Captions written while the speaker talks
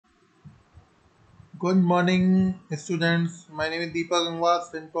Good morning, students. My name is Deepak Gangwar,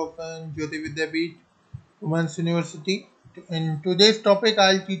 student of Jyoti Vidyapeeth, Women's University. In today's topic,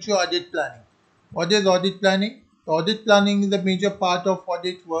 I'll teach you audit planning. What is audit planning? Audit planning is a major part of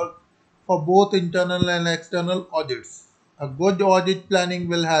audit work for both internal and external audits. A good audit planning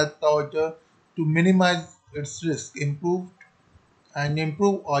will help the auditor to minimize its risk, improve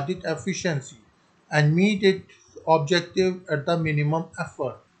audit efficiency, and meet its objective at the minimum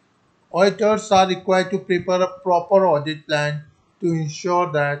effort. Auditors are required to prepare a proper audit plan to ensure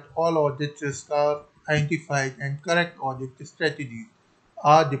that all audit risks are identified and correct audit strategies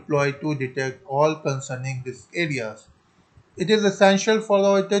are deployed to detect all concerning risk areas. It is essential for the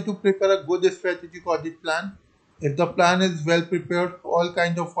auditor to prepare a good strategic audit plan. If the plan is well prepared, all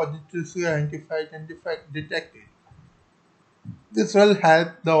kinds of audit risks are identified and detected. This will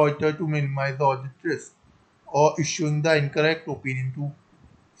help the auditor to minimize the audit risk or issuing the incorrect opinion to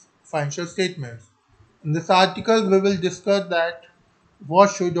financial statements. In this article, we will discuss that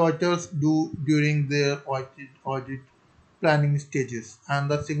what should auditors do during their audit planning stages and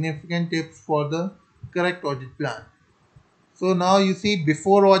the significant tips for the correct audit plan. So now you see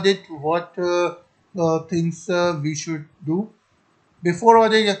before audit what things we should do. Before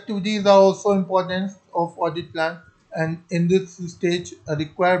audit activities are also important of audit plan, and in this stage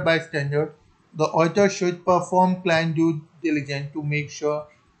required by standard, the auditor should perform client due diligence to make sure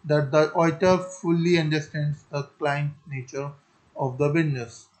that the auditor fully understands the client nature of the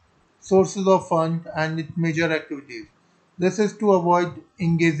business, sources of fund and its major activities. This is to avoid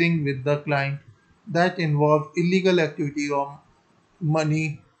engaging with the client that involves illegal activity or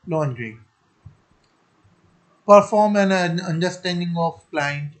money laundering. Perform an understanding of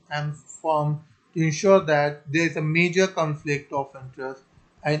client and firm to ensure that there is a major conflict of interest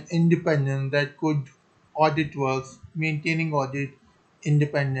and independence that could audit works. Maintaining audit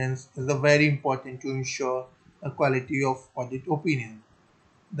independence is a very important to ensure a quality of audit opinion.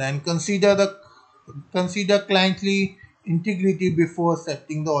 Then consider cliently integrity before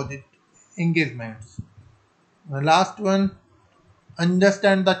accepting the audit engagements. The last one,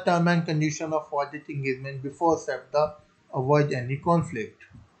 understand the term and condition of audit engagement before accept the avoid any conflict.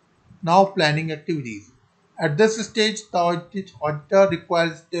 Now planning activities. At this stage, the auditor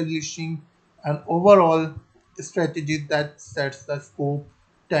requires establishing an overall strategy that sets the scope,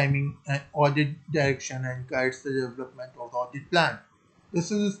 timing, and audit direction and guides the development of the audit plan. This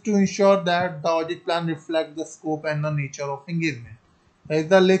is to ensure that the audit plan reflects the scope and the nature of engagement. There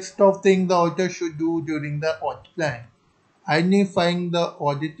is a list of things the auditor should do during the audit plan. Identifying the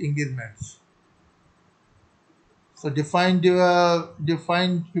audit engagements. So define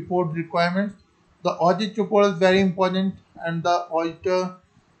report requirements. The audit report is very important, and the auditor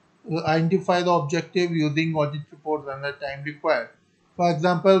identify the objective using audit reports and the time required. For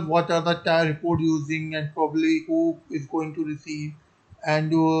example, what are the time report using and probably who is going to receive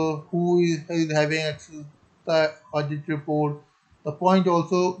and who is having access to the audit report. The point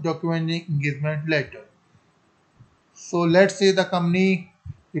also documenting engagement letter. So let's say the company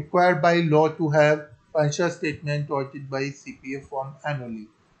required by law to have financial statement audited by CPA firm annually.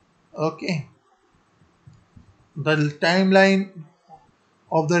 Okay. The timeline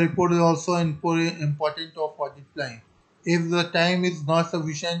of the report is also important of audit plan. If the time is not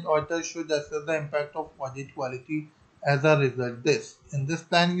sufficient, auditor should assess the impact of audit quality as a result. In this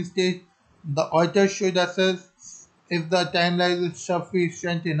planning stage, the auditor should assess if the timeline is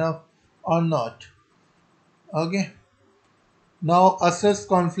sufficient enough or not. Okay. Now assess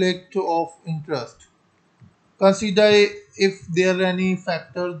conflict of interest. Consider if there are any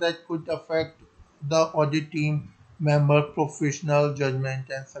factors that could affect the audit team member professional judgment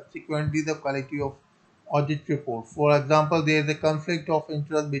and subsequently the quality of audit report. For example, there is a conflict of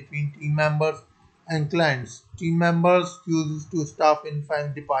interest between team members and clients. Team members choose to staff in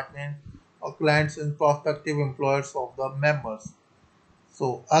finance department or clients and prospective employers of the members.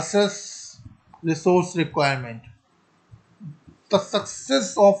 So assess resource requirement. The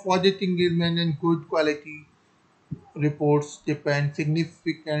success of audit engagement and good quality reports depend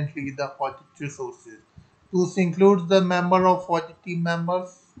significantly the audit resources. This includes the member of audit team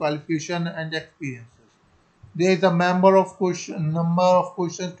members, qualification and experiences. There is a number of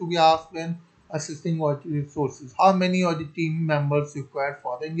questions to be asked when assessing audit resources. How many audit team members required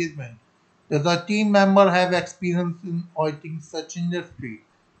for the engagement? Does the team member have experience in auditing such industry?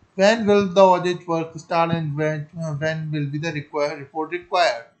 When will the audit work start and when will be the report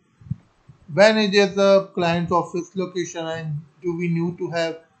required? When it is a client office location and do we need to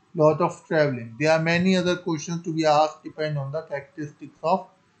have lot of traveling? There are many other questions to be asked depending on the characteristics of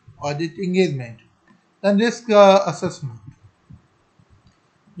audit engagement. Then risk assessment.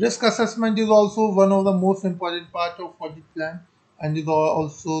 Risk assessment is also one of the most important parts of audit plan and is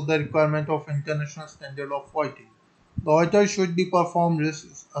also the requirement of international standard of auditing. The auditor should be perform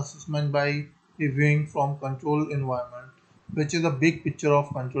risk assessment by reviewing from control environment, which is a big picture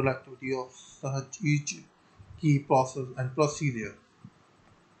of control activity of such each key process and procedure.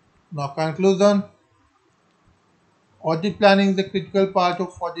 Now conclusion. Audit planning is a critical part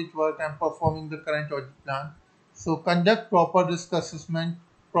of audit work and performing the current audit plan. So conduct proper risk assessment,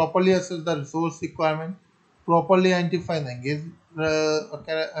 properly assess the resource requirement, properly identify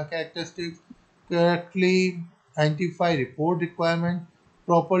the characteristics, correctly identify report requirement,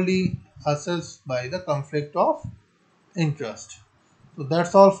 properly assess by the conflict of interest. So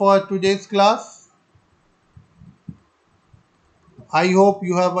that's all for today's class. I hope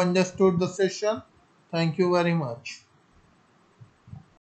you have understood the session. Thank you very much.